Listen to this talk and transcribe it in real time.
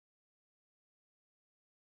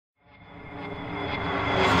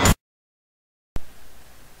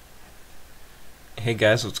Hey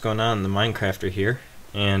guys, what's going on? The Minecrafter here,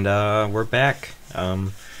 and we're back.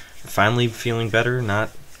 Finally feeling better,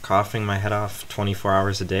 not coughing my head off 24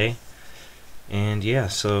 hours a day. And yeah,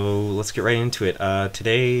 so let's get right into it.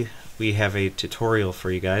 Today we have a tutorial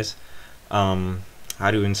for you guys, how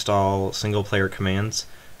to install single-player commands,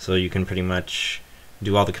 so you can pretty much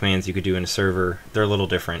do all the commands you could do in a server. They're a little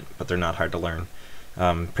different, but they're not hard to learn.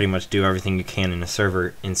 Pretty much do everything you can in a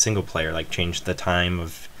server in single-player, like change the time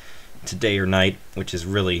of to day or night, which is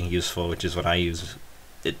really useful, which is what I use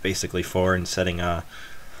it basically for, and setting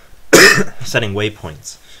setting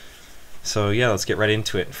waypoints. So yeah, let's get right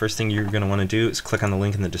into it. First thing you're going to want to do is click on the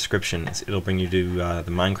link in the description. It'll bring you to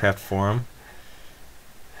the Minecraft forum,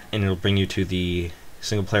 and it'll bring you to the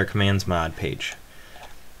single player commands mod page.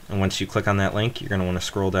 And once you click on that link, you're going to want to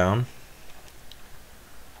scroll down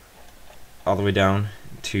all the way down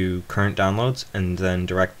to current downloads and then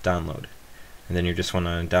direct download. And then you just want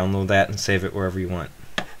to download that and save it wherever you want.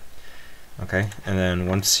 Okay, and then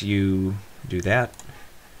once you do that,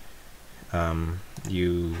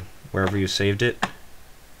 wherever you saved it,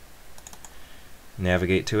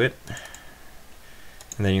 navigate to it,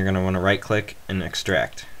 and then you're going to want to right click and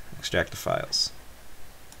extract the files.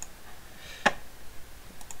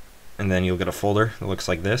 And then you'll get a folder that looks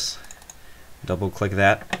like this. Double click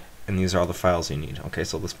that, and these are all the files you need. Okay,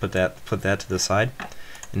 so let's put that to the side.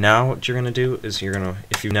 And now what you're going to do is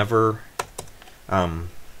if you've never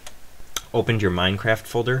opened your Minecraft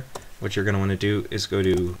folder, what you're going to want to do is go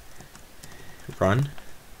to Run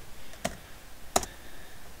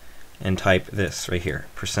and type this right here,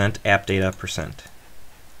 %appdata%. And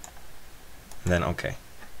then OK.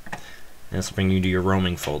 And this will bring you to your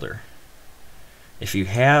roaming folder. If you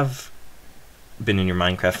have been in your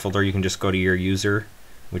Minecraft folder, you can just go to your user,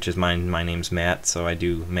 which is mine. My name's Matt, so I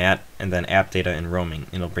do Matt and then app data and roaming.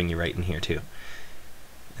 It'll bring you right in here too.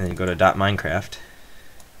 And then you go to .minecraft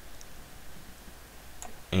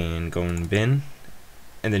and go in bin,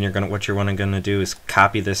 and then what you're gonna do is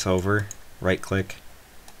copy this over, right click,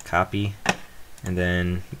 copy, and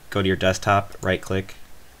then go to your desktop, right click,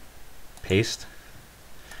 paste.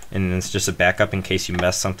 And it's just a backup in case you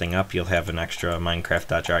mess something up. You'll have an extra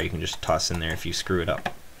Minecraft.jar you can just toss in there if you screw it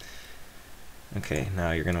up. Okay,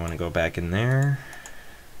 now you're going to want to go back in there.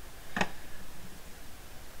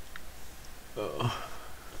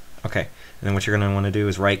 Okay, and then what you're going to want to do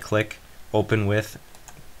is right click, open with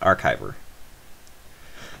archiver.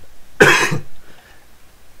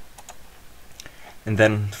 And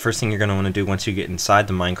then the first thing you're going to want to do once you get inside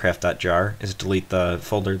the Minecraft.jar is delete the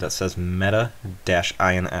folder that says meta-inf.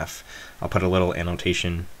 I'll put a little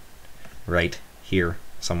annotation right here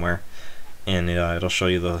somewhere, and it'll show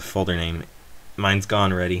you the folder name. Mine's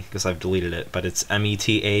gone already because I've deleted it, but it's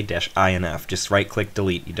meta-inf. Just right click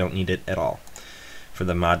delete. You don't need it at all. For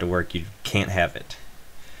the mod to work, you can't have it.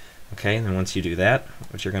 Okay, and then once you do that,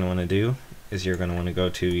 what you're going to want to do is you're going to want to go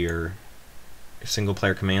to your single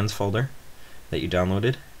player commands folder that you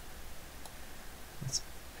downloaded,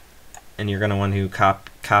 and you're going to want to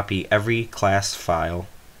copy every class file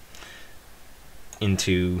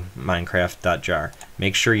into Minecraft.jar.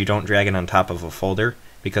 Make sure you don't drag it on top of a folder,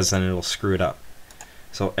 because then it'll screw it up.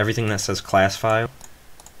 So everything that says class file,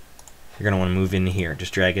 you're going to want to move in here.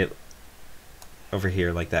 Just drag it over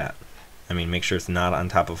here like that. I mean, make sure it's not on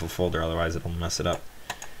top of a folder, otherwise it'll mess it up.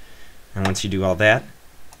 And once you do all that,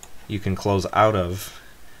 you can close out of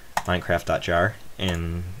Minecraft.jar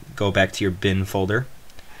and go back to your bin folder.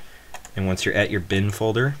 And once you're at your bin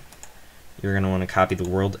folder, you're going to want to copy the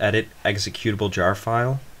world edit executable jar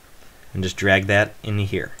file and just drag that in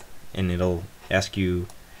here. And it'll ask you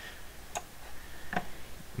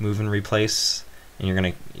move and replace,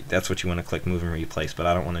 and that's what you want to click, move and replace, but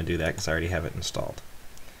I don't want to do that because I already have it installed.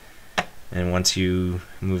 And once you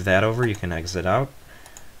move that over, you can exit out,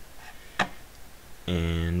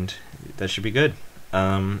 and that should be good.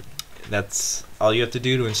 That's all you have to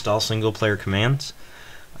do to install single player commands.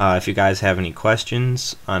 If you guys have any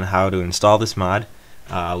questions on how to install this mod,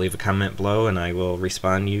 leave a comment below and I will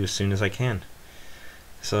respond to you as soon as I can.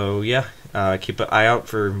 So yeah, keep an eye out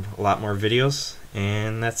for a lot more videos,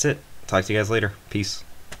 and that's it. Talk to you guys later. Peace.